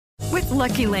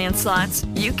Lucky Land Slots,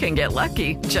 you can get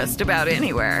lucky just about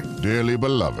anywhere. Dearly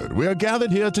beloved, we are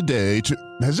gathered here today to...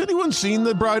 Has anyone seen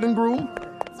the bride and groom?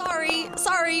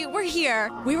 Sorry, we're here.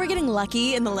 We were getting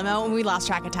lucky in the limo and we lost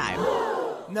track of time.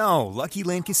 No, Lucky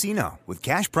Land Casino, with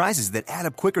cash prizes that add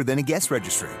up quicker than a guest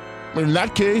registry. In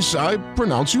that case, I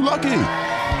pronounce you lucky.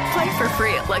 Play for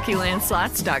free at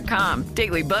LuckyLandSlots.com.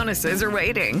 Daily bonuses are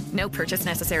waiting. No purchase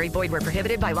necessary. Void where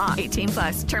prohibited by law.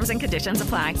 18+. Terms and conditions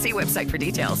apply. See website for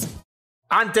details.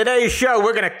 On today's show,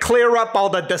 we're going to clear up all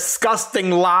the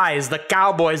disgusting lies the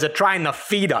Cowboys are trying to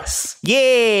feed us.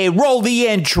 Yeah, roll the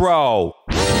intro. All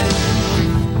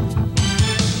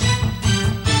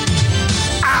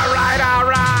right.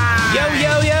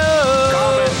 Yo.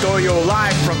 Coming to you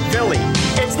live from Philly.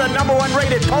 It's the #1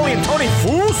 rated Paulie and Tony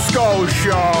Fusco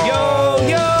show.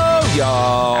 Yo.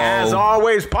 As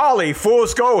always, Paulie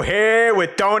Fusco here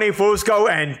with Tony Fusco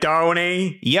and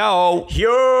Tony. Yo.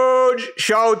 Huge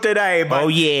show today. But,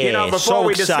 before so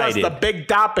we discuss excited. the big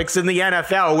topics in the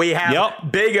NFL, we have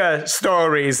bigger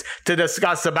stories to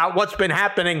discuss about what's been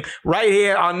happening right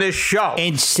here on this show.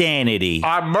 Insanity.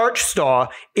 Our merch store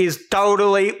is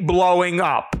totally blowing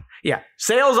up. Yeah,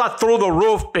 sales are through the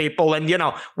roof, people, and,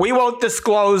 we won't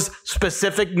disclose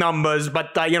specific numbers,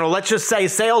 but, let's just say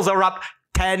sales are up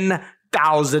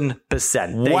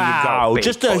 10,000%. Wow, you go,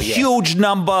 just a huge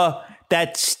number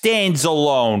that stands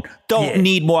alone. Don't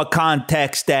need more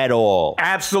context at all.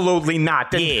 Absolutely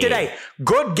not. And today,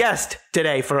 good guest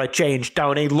today for a change,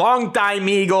 Tony. Longtime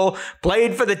Eagle,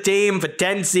 played for the team for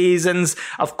 10 seasons.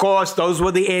 Of course, those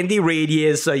were the Andy Reid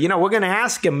years. So, we're going to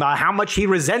ask him how much he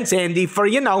resents Andy for,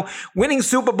 winning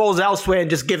Super Bowls elsewhere and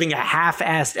just giving a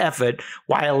half-assed effort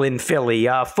while in Philly.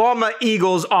 Former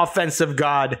Eagles offensive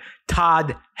guard,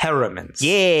 Todd Herremans.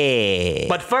 Yeah.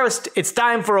 But first, it's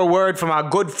time for a word from our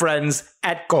good friends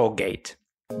at Colgate.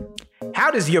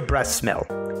 How does your breath smell?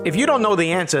 If you don't know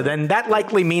the answer, then that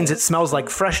likely means it smells like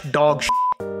fresh dog shit.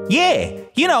 Yeah,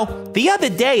 the other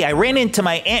day I ran into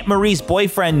my Aunt Marie's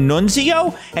boyfriend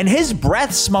Nunzio, and his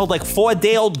breath smelled like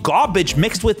 4-day-old garbage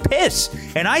mixed with piss.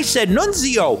 And I said,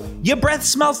 Nunzio, your breath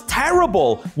smells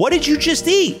terrible. What did you just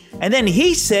eat? And then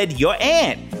he said, your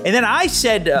aunt. And then I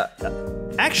said,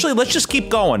 actually, let's just keep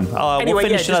going. Anyway, we'll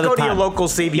finish just go to time. your local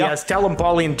CVS. Yep. Tell them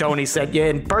Paulie and Tony sent you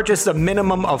and purchase a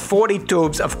minimum of 40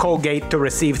 tubes of Colgate to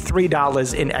receive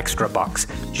 $3 in extra bucks.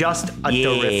 Just a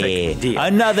terrific deal.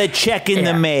 Another check in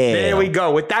the mail. There we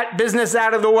go. With that business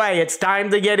out of the way, it's time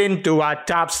to get into our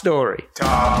top story.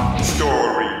 Top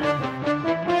story.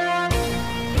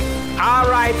 All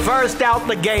right, first out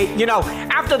the gate,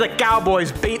 after the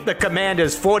Cowboys beat the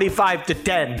Commanders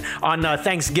 45-10 on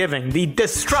Thanksgiving, the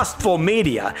distrustful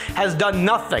media has done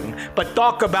nothing but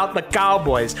talk about the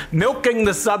Cowboys, milking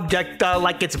the subject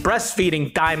like it's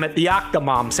breastfeeding time at the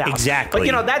Octomom's house.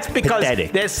 Exactly. But, that's because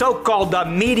their so-called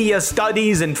media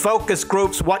studies and focus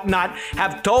groups, whatnot,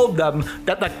 have told them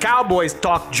that the Cowboys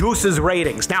talk juices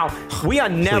ratings. Now, we are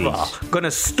never going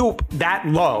to stoop that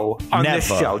low on this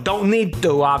show. Don't need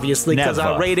to, obviously, because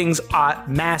our ratings are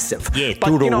massive. Yeah,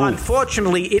 but,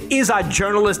 unfortunately, it is our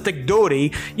journalistic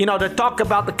duty, to talk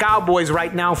about the Cowboys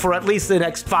right now for at least the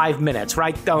next 5 minutes.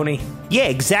 Right, Tony? Yeah,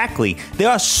 exactly. There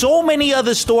are so many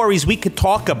other stories we could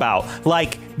talk about,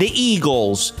 like the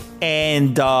Eagles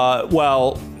and,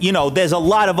 there's a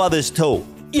lot of others, too.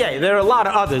 Yeah, there are a lot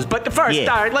of others. But first,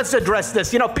 all right, let's address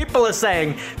this. People are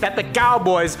saying that the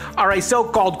Cowboys are a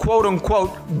so-called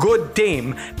quote-unquote good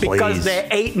team because they're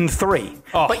 8-3.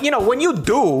 Oh. But, when you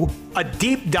do a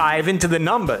deep dive into the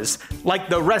numbers, like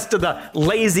the rest of the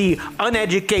lazy,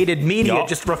 uneducated media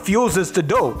just refuses to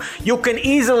do, you can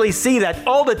easily see that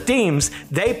all the teams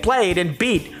they played and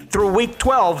beat through Week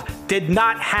 12 did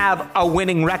not have a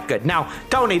winning record. Now,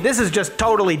 Tony, this is just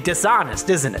totally dishonest,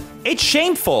 isn't it? It's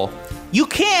shameful. You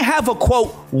can't have a,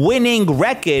 quote, winning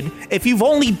record if you've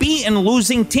only beaten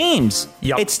losing teams.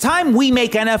 Yep. It's time we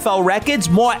make NFL records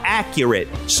more accurate.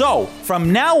 So,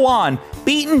 from now on,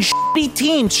 beating shitty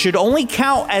teams should only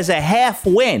count as a half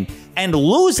win, and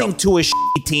losing to a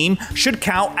shitty team should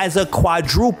count as a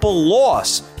quadruple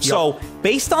loss. Yep. So,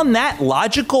 based on that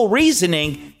logical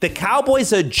reasoning, the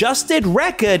Cowboys' adjusted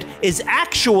record is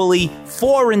actually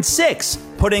 4-6,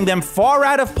 putting them far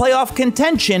out of playoff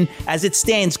contention as it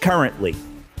stands currently.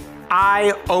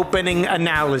 Eye-opening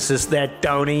analysis there,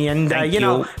 Tony. And,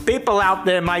 people out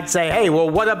there might say, hey,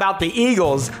 well, what about the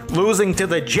Eagles losing to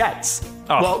the Jets?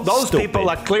 Well, those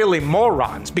people are clearly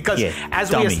morons because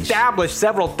as we established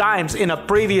several times in a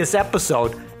previous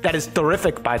episode, that is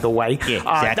terrific, by the way. Yeah,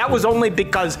 exactly. That was only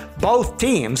because both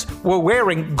teams were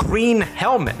wearing green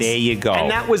helmets. There you go.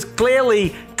 And that was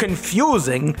clearly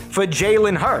confusing for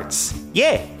Jalen Hurts.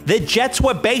 Yeah, the Jets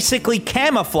were basically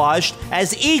camouflaged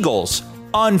as Eagles.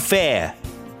 Unfair.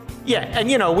 Yeah, and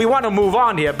we want to move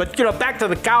on here, but back to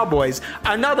the Cowboys.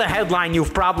 Another headline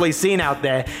you've probably seen out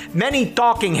there. Many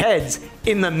talking heads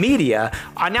in the media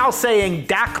are now saying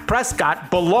Dak Prescott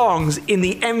belongs in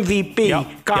the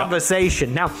MVP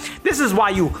conversation. Now, this is why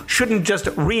you shouldn't just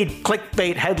read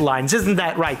clickbait headlines. Isn't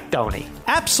that right, Tony?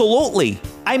 Absolutely.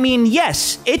 I mean,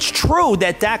 yes, it's true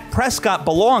that Dak Prescott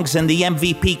belongs in the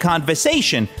MVP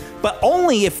conversation, but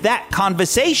only if that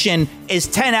conversation is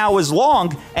 10 hours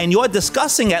long and you're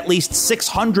discussing at least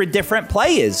 600 different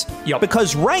players. Yep.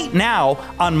 Because right now,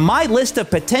 on my list of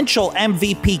potential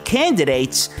MVP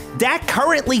candidates, Dak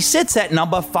currently sits at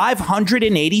number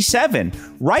 587,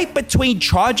 right between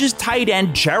Chargers tight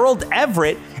end Gerald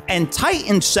Everett and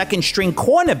Titans second-string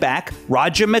cornerback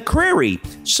Roger McCreary.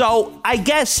 So I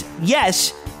guess,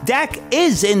 yes, Dak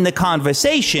is in the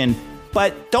conversation,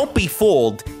 but don't be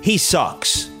fooled, he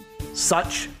sucks.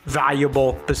 Such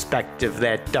valuable perspective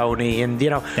there, Tony. And,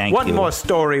 Thank one you. more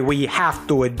story we have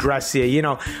to address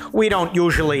here. We don't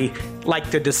usually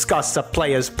like to discuss a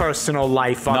player's personal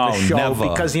life on the show never.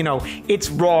 because, it's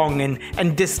wrong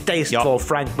and distasteful,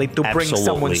 frankly, to bring Absolutely.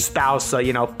 someone's spouse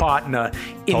or, partner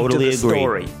into Totally the agree.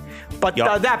 story. But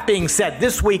that being said,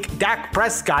 this week, Dak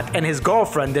Prescott and his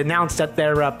girlfriend announced that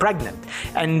they're pregnant.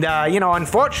 And,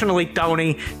 unfortunately,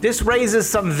 Tony, this raises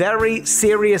some very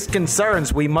serious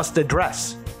concerns we must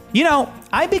address.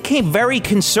 I became very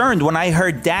concerned when I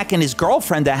heard Dak and his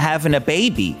girlfriend are having a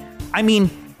baby. I mean,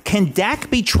 can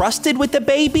Dak be trusted with the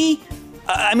baby?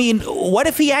 What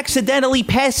if he accidentally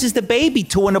passes the baby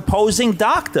to an opposing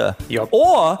doctor? Yep.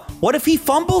 Or what if he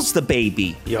fumbles the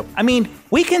baby? Yep.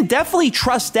 We can definitely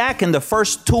trust Dak in the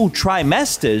first 2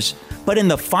 trimesters, but in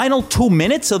the final 2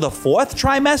 minutes of the 4th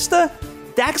trimester,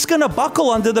 Dak's gonna buckle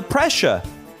under the pressure.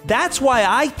 That's why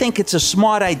I think it's a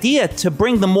smart idea to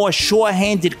bring the more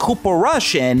sure-handed Cooper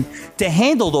Rush in to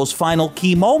handle those final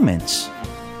key moments.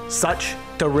 Such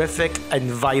terrific and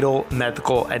vital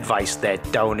medical advice there,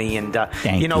 Tony. And,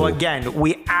 Thank you. again,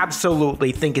 we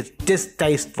absolutely think it's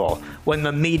distasteful when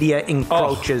the media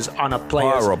encroaches on a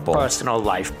player's horrible. personal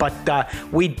life. But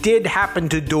we did happen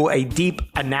to do a deep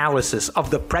analysis of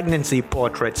the pregnancy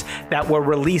portraits that were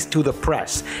released to the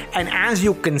press. And as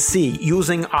you can see,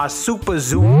 using our super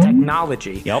zoom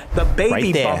technology, the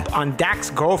baby bump on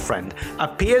Dak's girlfriend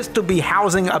appears to be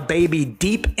housing a baby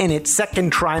deep in its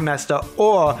 2nd trimester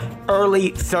or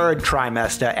early 3rd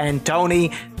trimester. And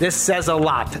Tony, this says a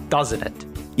lot, doesn't it?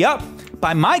 Yep.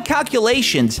 By my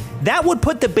calculations, that would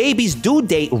put the baby's due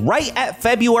date right at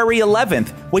February 11th,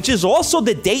 which is also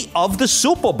the date of the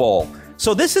Super Bowl.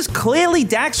 So this is clearly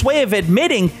Dak's way of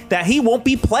admitting that he won't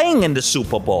be playing in the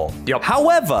Super Bowl. Yep.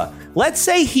 However, let's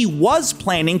say he was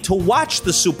planning to watch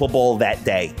the Super Bowl that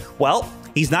day. Well,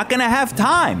 he's not going to have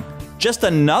time. Just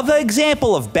another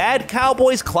example of bad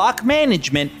Cowboys clock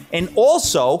management and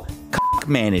also cock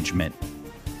management.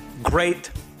 Great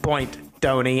point,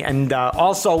 Tony. And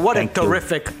also, what Thank a you.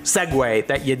 terrific segue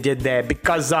that you did there,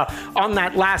 because on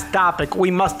that last topic,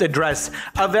 we must address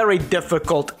a very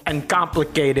difficult and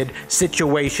complicated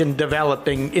situation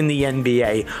developing in the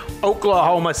NBA.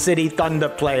 Oklahoma City Thunder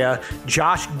player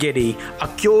Josh Giddey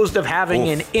accused of having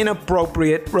an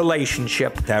inappropriate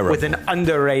relationship with an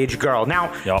underage girl.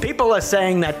 Now, people are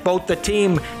saying that both the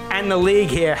team and the league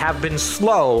here have been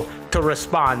slow to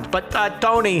respond. But,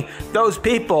 Tony, those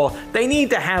people, they need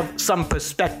to have some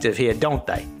perspective here, don't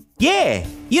they? Yeah.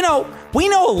 We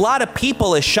know a lot of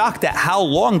people are shocked at how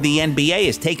long the NBA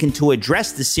has taken to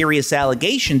address the serious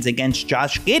allegations against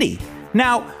Josh Giddey.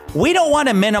 Now, we don't want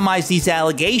to minimize these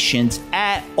allegations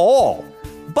at all.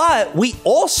 But we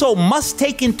also must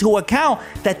take into account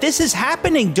that this is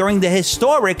happening during the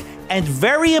historic and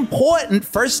very important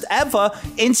first ever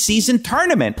in-season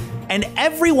tournament. And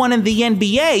everyone in the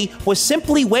NBA was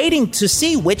simply waiting to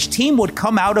see which team would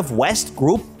come out of West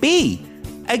Group B.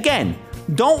 Again,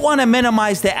 don't want to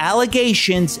minimize the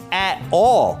allegations at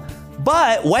all.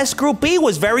 But West Group B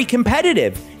was very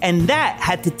competitive, and that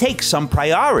had to take some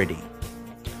priority.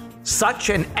 Such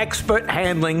an expert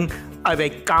handling of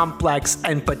a complex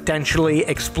and potentially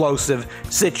explosive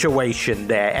situation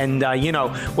there. And,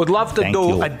 would love to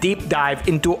do a deep dive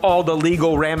into all the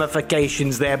legal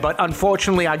ramifications there. But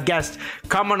unfortunately, our guest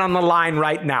coming on the line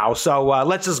right now. So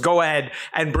let's just go ahead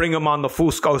and bring him on the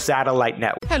Fusco Satellite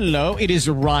Network. Hello, it is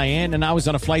Ryan, and I was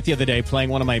on a flight the other day playing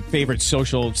one of my favorite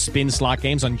social spin slot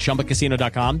games on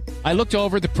ChumbaCasino.com. I looked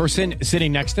over at the person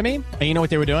sitting next to me, and you know what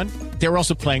they were doing? They were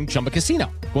also playing Chumba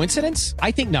Casino. Coincidence?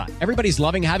 I think not. Everybody's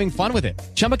loving having fun with it.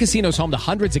 Chumba Casino is home to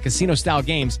hundreds of casino-style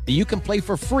games that you can play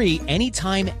for free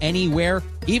anytime, anywhere,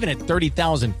 even at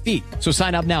 30,000 feet. So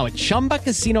sign up now at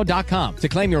ChumbaCasino.com to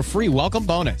claim your free welcome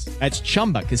bonus. That's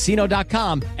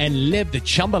ChumbaCasino.com and live the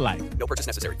Chumba life. No purchase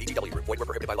necessary. VGW. Void were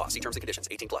prohibited by law. See terms and conditions.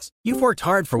 18+. You've worked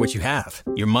hard for what you have.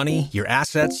 Your money, your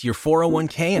assets, your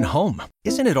 401k, and home.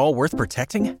 Isn't it all worth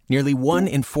protecting? Nearly 1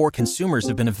 in 4 consumers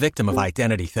have been a victim of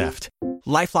identity theft.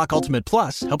 LifeLock Ultimate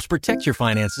Plus helps protect your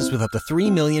finances with up to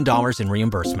 $3 million in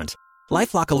reimbursement.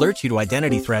 LifeLock alerts you to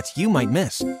identity threats you might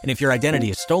miss. And if your identity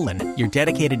is stolen, your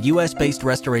dedicated U.S.-based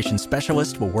restoration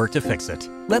specialist will work to fix it.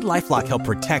 Let LifeLock help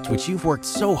protect what you've worked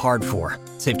so hard for.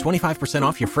 Save 25%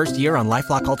 off your first year on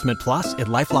LifeLock Ultimate Plus at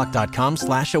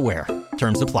LifeLock.com/aware.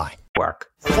 Terms apply.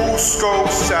 Fusco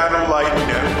Satellite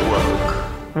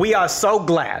Network. We are so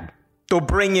glad to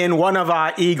bring in one of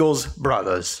our Eagles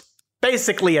brothers.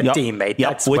 Basically a teammate.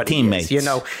 That's we're what teammates. He is,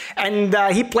 And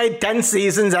he played 10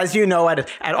 seasons, as you know, at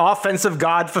offensive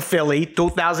guard for Philly,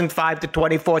 2005 to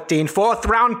 2014.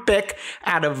 4th-round pick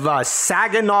out of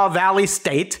Saginaw Valley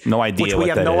State. No idea which we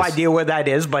have no idea where that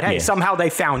is. But, hey, somehow they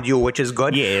found you, which is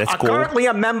good. Yeah, that's cool. Currently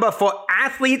a member for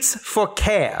Athletes for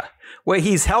Care, where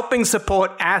he's helping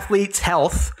support athletes'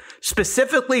 health,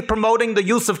 specifically promoting the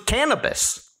use of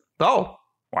cannabis. Oh.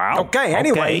 Wow. Okay,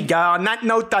 anyway, on that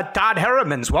note, Todd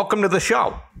Herremans, welcome to the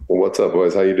show. Well, what's up,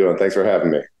 boys? How you doing? Thanks for having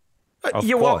me.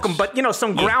 You're welcome. But,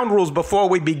 some ground rules before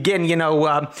we begin.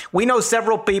 We know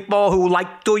several people who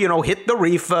like to, hit the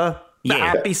reefer, the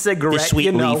happy cigarette, the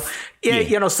sweet leaf.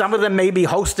 Some of them may be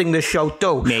hosting the show,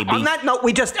 too. Maybe. On that note,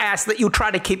 we just ask that you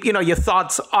try to keep, your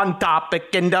thoughts on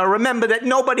topic. And remember that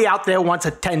nobody out there wants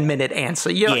a 10-minute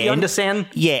answer. You understand?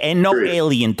 Yeah, and no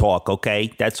alien talk,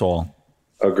 okay? That's all.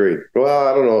 Agreed. Well,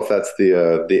 I don't know if that's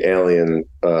the alien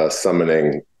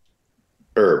summoning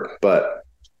herb, but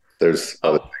there's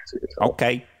other things you can tell.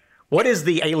 Okay. What is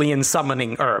the alien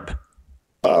summoning herb?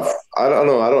 I don't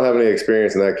know. I don't have any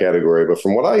experience in that category, but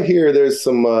from what I hear, there's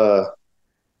some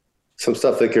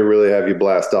stuff that could really have you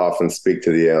blast off and speak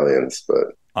to the aliens.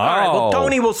 But all right. Well,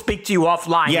 Tony will speak to you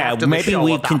offline. After the show maybe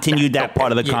we about continue that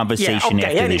part of the Okay. conversation after the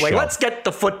show. Anyway, let's get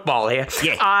to football here.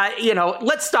 Yeah.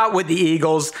 Let's start with the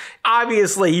Eagles.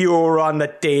 Obviously, you were on the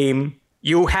team.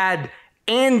 You had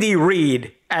Andy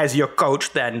Reid as your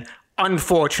coach then.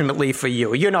 Unfortunately for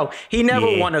you, he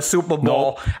never won a Super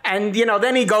Bowl. Nope. And,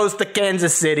 then he goes to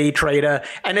Kansas City, Trader,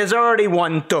 and has already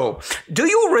won 2. Do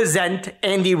you resent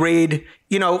Andy Reid,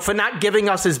 for not giving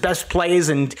us his best plays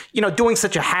and, doing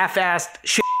such a half-assed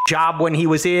shit job when he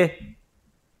was here?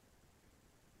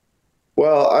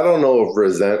 Well, I don't know if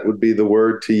resent would be the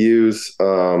word to use.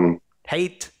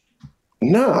 Hate?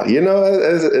 No,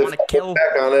 as I look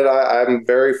back on it, I'm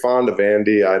very fond of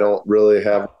Andy. I don't really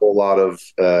have a whole lot of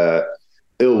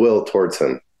ill will towards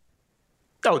him.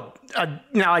 Oh,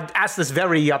 now I ask this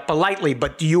very politely,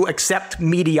 but do you accept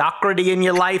mediocrity in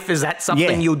your life? Is that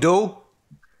something you do?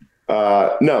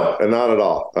 No, not at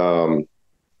all.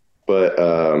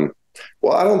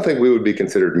 Well, I don't think we would be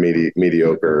considered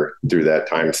mediocre through that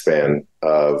time span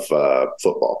of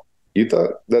football. You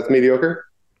thought that's mediocre?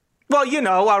 Well,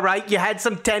 all right, you had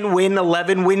some 10-win,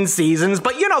 11-win seasons,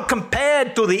 but,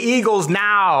 compared to the Eagles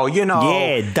now,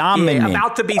 dominant.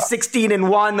 About to be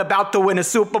 16-1, about to win a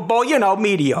Super Bowl,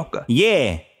 mediocre.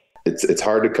 Yeah. It's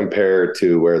hard to compare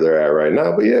to where they're at right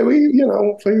now, but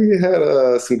we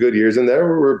had some good years in there.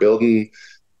 We were building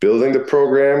the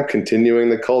program, continuing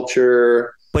the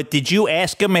culture. But did you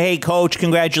ask him, hey, coach,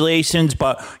 congratulations,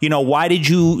 but, why did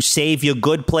you save your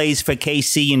good plays for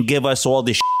KC and give us all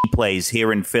the plays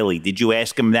here in Philly? Did you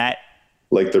ask him that?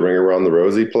 Like the Ring Around the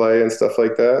Rosie play and stuff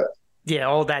like that? Yeah,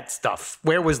 all that stuff.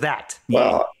 Where was that?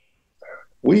 Well,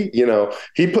 he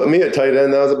put me at tight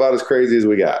end. That was about as crazy as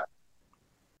we got.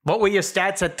 What were your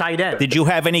stats at tight end? Did you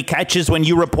have any catches when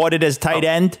you reported as tight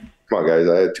end? Come on, guys.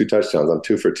 I had 2 touchdowns. I'm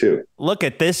 2 for 2. Look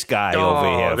at this guy over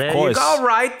here. Of course. All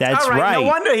right. That's right. No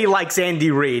wonder he likes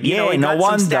Andy Reid. Yeah, he no got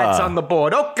wonder. some stats on the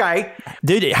board. Okay.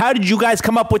 How did you guys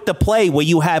come up with the play? Were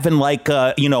you having one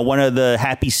of the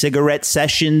happy cigarette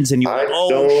sessions and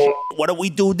what do we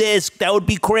do this? That would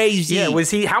be crazy.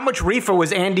 Yeah, how much reefer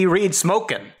was Andy Reid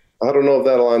smoking? I don't know if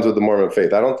that aligns with the Mormon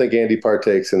faith. I don't think Andy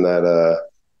partakes in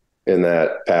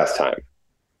that pastime.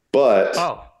 But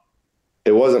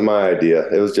it wasn't my idea.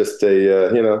 It was just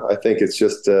I think it's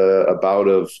just a bout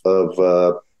of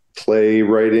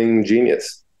playwriting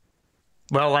genius.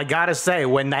 Well, I got to say,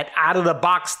 when that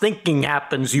out-of-the-box thinking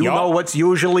happens, you know what's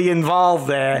usually involved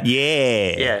there.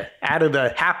 Yeah. Yeah, out of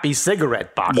the happy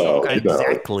cigarette box.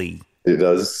 Exactly. It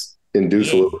does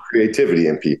induce a little creativity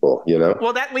in people, you know?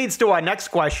 Well, that leads to our next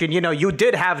question. You know, you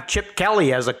did have Chip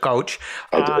Kelly as a coach.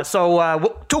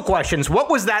 Two questions. What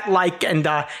was that like, and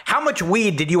how much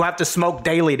weed did you have to smoke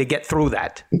daily to get through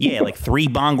that? Yeah, like 3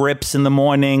 bong rips in the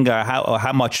morning.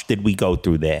 How much did we go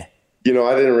through there? You know,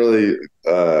 I didn't really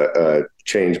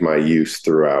change my use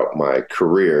throughout my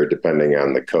career, depending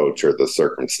on the coach or the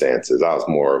circumstances. I was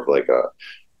more of like a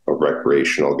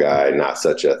recreational guy, not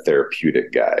such a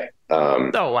therapeutic guy.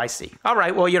 I see. All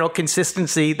right. Well, you know,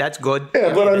 consistency, that's good.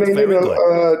 Yeah, but I mean, you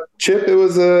know, Chip, it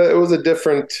was a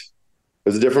different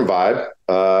vibe.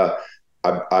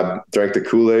 I drank the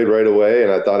Kool-Aid right away,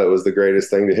 and I thought it was the greatest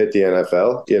thing to hit the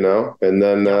NFL, you know, and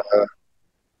then,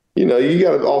 you know, you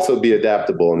got to also be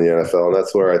adaptable in the NFL, and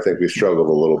that's where I think we struggled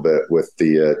a little bit with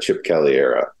the Chip Kelly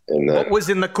era. And then, what was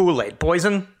in the Kool-Aid?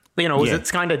 Poison? You know, was it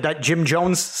kind of that Jim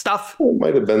Jones stuff? It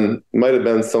might have been a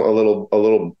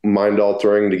little mind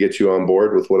altering to get you on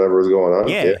board with whatever was going on.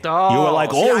 Yeah, you were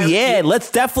like,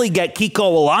 let's definitely get Kiko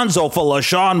Alonso for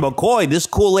LaShawn McCoy. This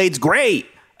Kool-Aid's great.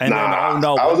 And then, I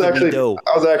was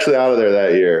actually out of there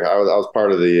that year. I was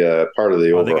part of the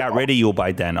overall. They got rid of you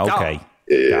by then. Okay.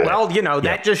 Yeah. Well, you know,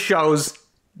 that just shows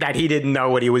that he didn't know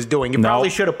what he was doing. He probably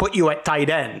should have put you at tight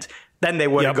end. Then they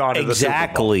would have gone to the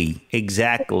Super Bowl.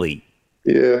 Exactly.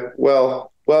 Yeah.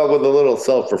 Well, with a little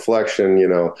self-reflection, you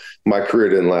know, my career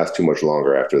didn't last too much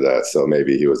longer after that. So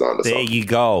maybe he was on to something. There you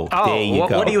go.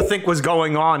 What do you think was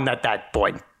going on at that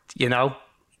point, you know,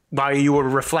 while you were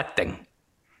reflecting?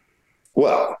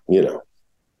 Well, you know,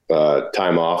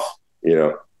 time off, you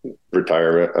know,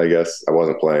 retirement, I guess. I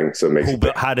wasn't playing, so it makes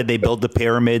how did they build the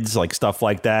pyramids, like stuff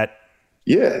like that?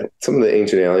 Yeah, some of the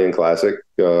ancient alien classic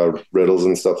riddles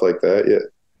and stuff like that. Yeah,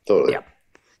 totally. Yeah.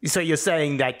 So you're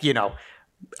saying that, you know,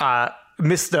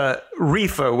 Mr.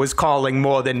 Reefer was calling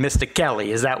more than Mr.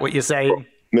 Kelly. Is that what you're saying?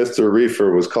 Mr.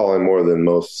 Reefer was calling more than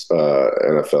most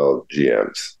NFL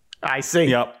GMs. I see.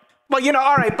 Yep. Well, you know,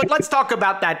 all right, but let's talk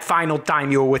about that final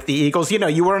time you were with the Eagles. You know,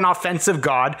 you were an offensive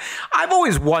guard. I've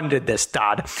always wondered this,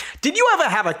 Todd. Did you ever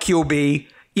have a QB,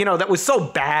 you know, that was so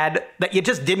bad that you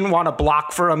just didn't want to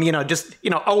block for him? You know, just, you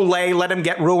know, Olay, let him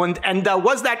get ruined. And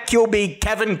was that QB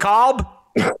Kevin Kolb?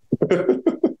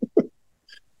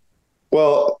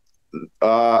 Well,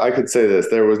 I could say this.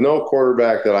 There was no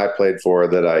quarterback that I played for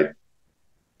that I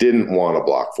didn't want to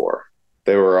block for.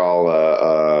 They were all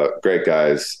great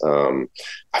guys.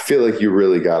 I feel like you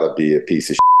really got to be a piece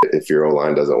of shit if your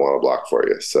O-line doesn't want to block for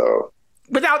you. So,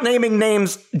 without naming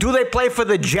names, do they play for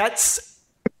the Jets?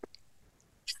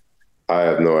 I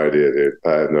have no idea, dude.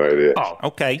 I have no idea. Oh,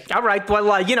 okay. All right.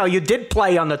 Well, you know, you did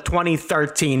play on the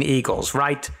 2013 Eagles,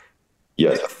 right?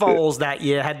 Yes. Nick Foles that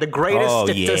year had the greatest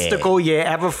statistical year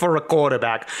ever for a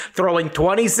quarterback, throwing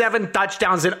 27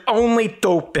 touchdowns and only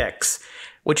 2 picks.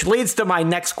 Which leads to my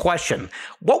next question.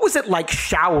 What was it like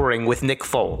showering with Nick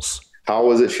Foles? How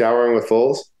was it showering with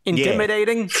Foles?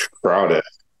 Intimidating? Crowded.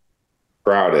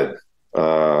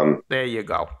 There you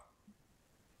go.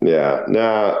 Yeah.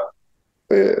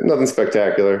 Nothing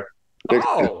spectacular. Nick's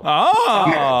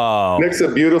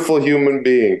a beautiful human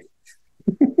being.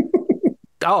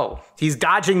 He's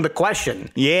dodging the question.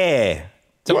 Yeah.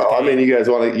 Well, I mean, you guys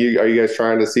want to? Are you guys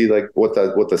trying to see like what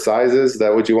the size is? Is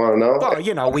that what you want to know? Well,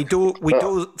 you know, we do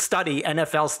study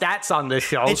NFL stats on this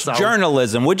show. It's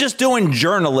journalism. We're just doing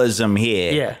journalism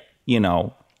here. Yeah. You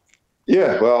know.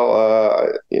 Yeah.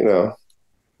 Well, you know,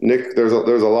 Nick, there's a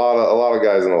lot of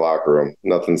guys in the locker room.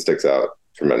 Nothing sticks out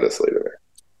tremendously to me.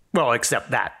 Well, except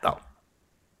that though.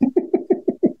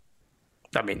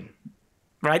 I mean,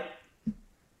 right?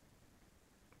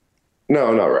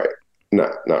 No, not right.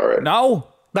 No, not right. No,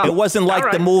 it wasn't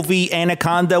like the movie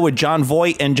Anaconda with John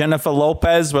Voight and Jennifer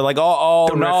Lopez. We're like,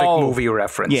 terrific movie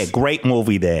reference. Yeah, great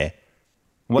movie there.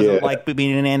 Wasn't it like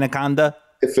being an Anaconda?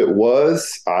 If it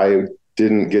was, I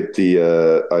didn't get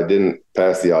I didn't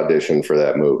pass the audition for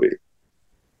that movie.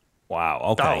 Wow.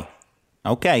 Okay.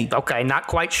 Okay, not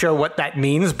quite sure what that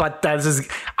means, but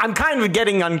I'm kind of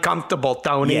getting uncomfortable,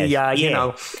 Tony. You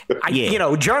know,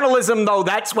 journalism, though,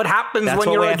 that's what happens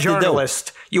when you're a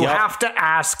journalist. You have to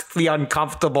ask the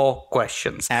uncomfortable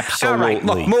questions. Absolutely. All right,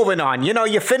 look, moving on. You know,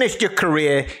 you finished your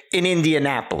career in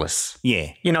Indianapolis.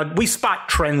 Yeah. You know, we spot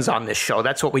trends on this show.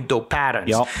 That's what we do,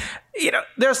 patterns. Yep. You know,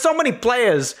 there are so many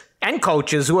players and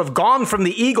coaches who have gone from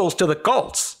the Eagles to the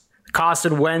Colts.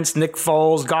 Carson Wentz, Nick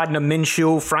Foles, Gardner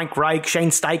Minshew, Frank Reich, Shane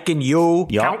Steichen,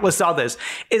 countless others.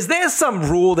 Is there some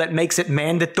rule that makes it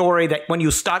mandatory that when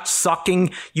you start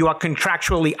sucking, you are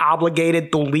contractually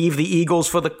obligated to leave the Eagles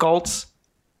for the Colts?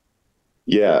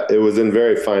 Yeah, it was in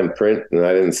very fine print, and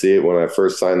I didn't see it when I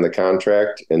first signed the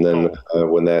contract. And then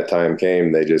when that time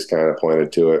came, they just kind of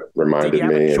pointed to it, reminded me. Did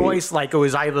you have a choice? Like it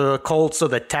was either the Colts or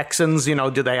the Texans,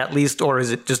 do they at least, or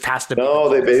is it just has to be? No,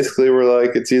 they basically were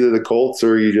like, it's either the Colts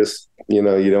or you just, you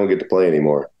don't get to play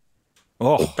anymore.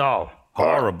 Oh,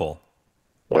 horrible.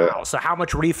 Wow. Yeah. So how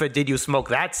much reefer did you smoke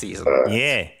that season?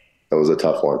 Yeah. That was a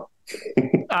tough one.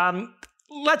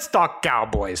 Let's talk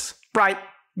Cowboys, right?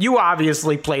 You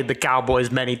obviously played the Cowboys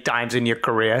many times in your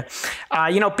career.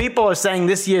 People are saying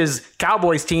this year's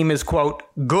Cowboys team is, quote,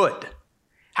 good.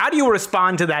 How do you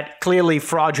respond to that clearly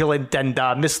fraudulent and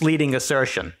misleading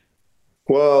assertion?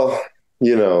 Well,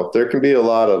 there can be a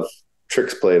lot of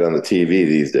tricks played on the TV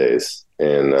these days.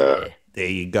 And there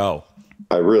you go.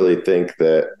 I really think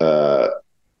that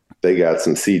they got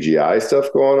some CGI stuff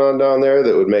going on down there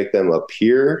that would make them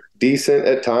appear decent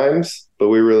at times. But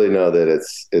we really know that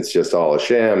it's just all a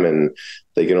sham, and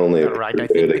they can only right. I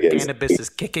think the cannabis is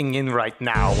kicking in right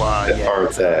now.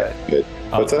 Aren't that good?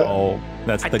 What's that? Oh,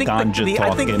 that's the ganja talking.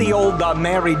 I think the old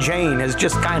Mary Jane has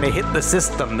just kind of hit the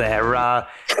system there.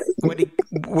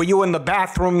 Were you in the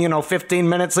bathroom, 15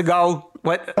 minutes ago?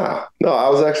 What? No, I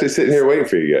was actually sitting here waiting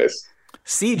for you guys.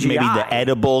 CGI. Maybe the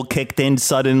edible kicked in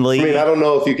suddenly. I mean, I don't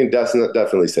know if you can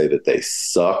definitely say that they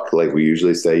suck like we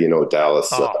usually say, Dallas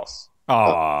sucks.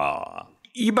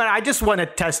 But I just want to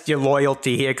test your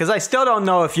loyalty here because I still don't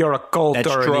know if you're a Colt That's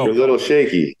or true. You're a little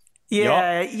shaky.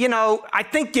 Yeah, I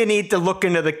think you need to look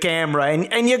into the camera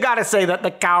and you got to say that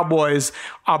the Cowboys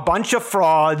are a bunch of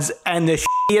frauds and the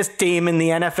shittiest team in the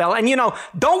NFL. And,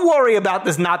 don't worry about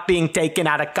this not being taken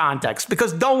out of context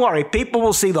because don't worry, people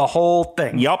will see the whole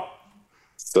thing. Yup.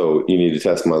 So you need to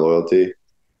test my loyalty?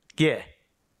 Yeah.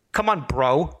 Come on,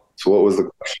 bro. So what was the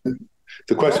question?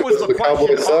 The question was the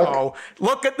Cowboys suck? Oh,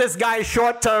 look at this guy's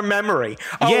short-term memory.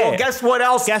 Oh, yeah. Well, guess what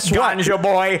else, Ganja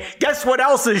boy? Guess what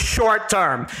else is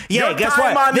short-term? Yeah, Your guess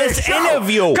time what? This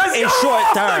interview is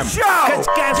short-term. Guess what?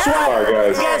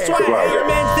 Guys. Guess what? Hey,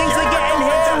 man, things are getting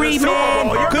hairy, man,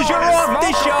 because you're off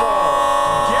the show.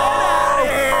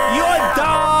 You're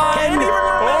done. Can't even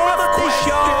remember the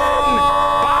question.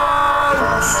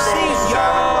 See ya.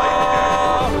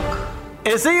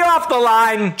 Is he off the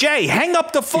line? Jay, hang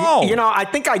up the phone. I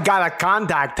think I got a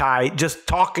contact high just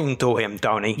talking to him,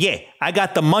 Tony. Yeah, I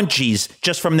got the munchies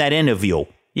just from that interview.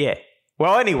 Yeah.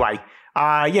 Well, anyway,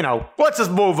 let's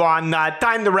just move on.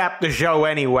 Time to wrap the show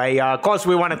anyway. Of course,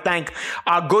 we want to thank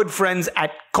our good friends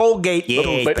at Colgate.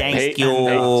 Yeah, thank you.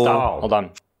 Stop. Hold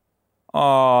on.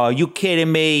 Oh, you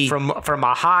kidding me? From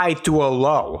a high to a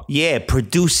low. Yeah,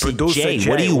 Producer Jay.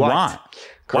 What do you want?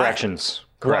 Corrections.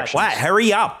 What?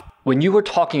 Hurry up. When you were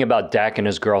talking about Dak and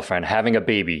his girlfriend having a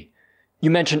baby,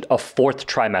 you mentioned a 4th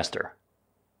trimester.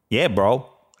 Yeah, bro.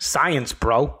 Science,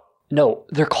 bro. No,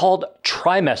 they're called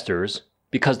trimesters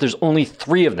because there's only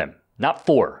 3 of them, not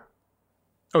 4.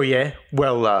 Oh, yeah?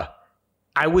 Well,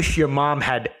 I wish your mom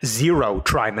had 0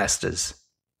 trimesters.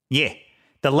 Yeah.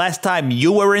 The last time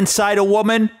you were inside a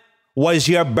woman was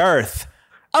your birth.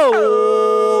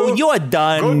 Oh, you're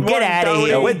done. Get out of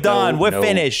here. We're done. We're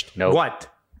finished. No. What?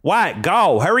 What?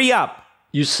 Go. Hurry up.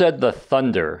 You said the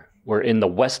Thunder were in the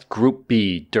West Group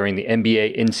B during the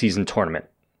NBA in-season tournament.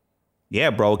 Yeah,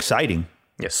 bro. Exciting.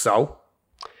 Yes, so?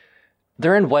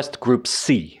 They're in West Group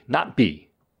C, not B.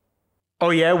 Oh,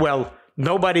 yeah? Well,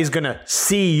 nobody's going to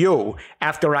see you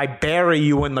after I bury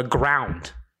you in the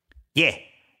ground. Yeah.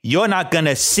 You're not going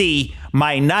to see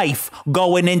my knife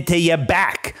going into your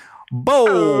back.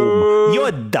 Boom.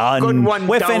 You're done. Good one,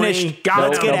 We're Tony. finished.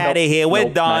 Let's get out of here.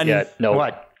 We're done. Not yet. No.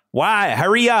 What? Why?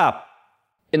 Hurry up.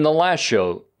 In the last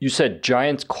show, you said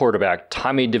Giants quarterback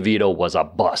Tommy DeVito was a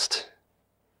bust.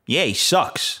 Yeah, he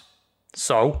sucks.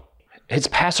 So? His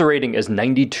passer rating is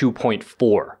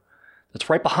 92.4. That's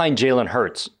right behind Jalen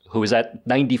Hurts, who is at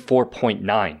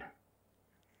 94.9.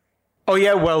 Oh,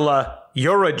 yeah? Well,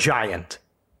 you're a giant.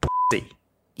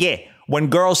 Yeah, when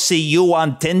girls see you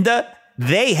on Tinder,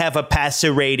 they have a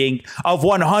passer rating of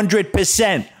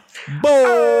 100%.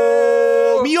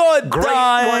 Boom! You're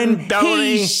done.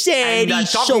 He said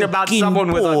he's talking about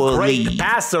someone with a great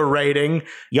passer rating.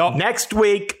 Yup. Next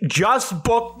week, just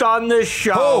booked on the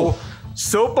show.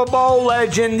 Super Bowl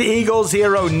legend, Eagles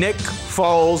hero Nick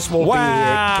Foles will be here.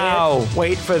 Can't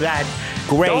wait for that.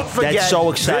 Great. Don't forget, that's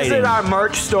so exciting. Visit our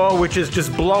merch store, which is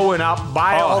just blowing up.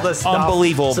 Buy all the stuff.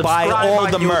 Unbelievable. Subscribe Buy all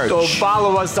on the YouTube. merch.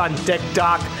 Follow us on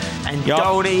TikTok. And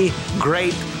Tony,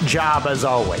 great job as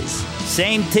always.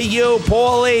 Same to you,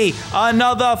 Paulie.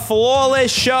 Another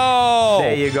flawless show.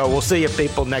 There you go. We'll see you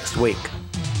people next week.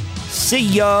 See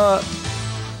ya.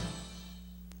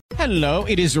 Hello,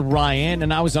 it is Ryan,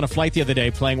 and I was on a flight the other day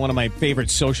playing one of my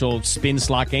favorite social spin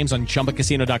slot games on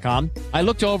ChumbaCasino.com. I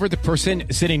looked over at the person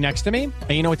sitting next to me, and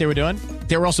you know what they were doing?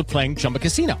 They were also playing Chumba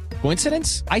Casino.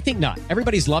 Coincidence? I think not.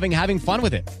 Everybody's loving having fun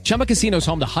with it. Chumba Casino is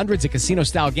home to hundreds of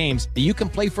casino-style games that you can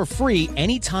play for free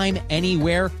anytime,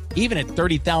 anywhere, even at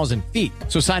 30,000 feet.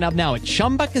 So sign up now at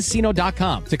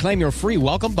ChumbaCasino.com to claim your free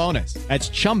welcome bonus. That's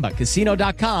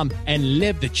ChumbaCasino.com and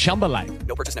live the Chumba life.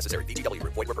 No purchase necessary. VGW.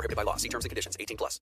 Void where prohibited by law. See terms and conditions. 18+.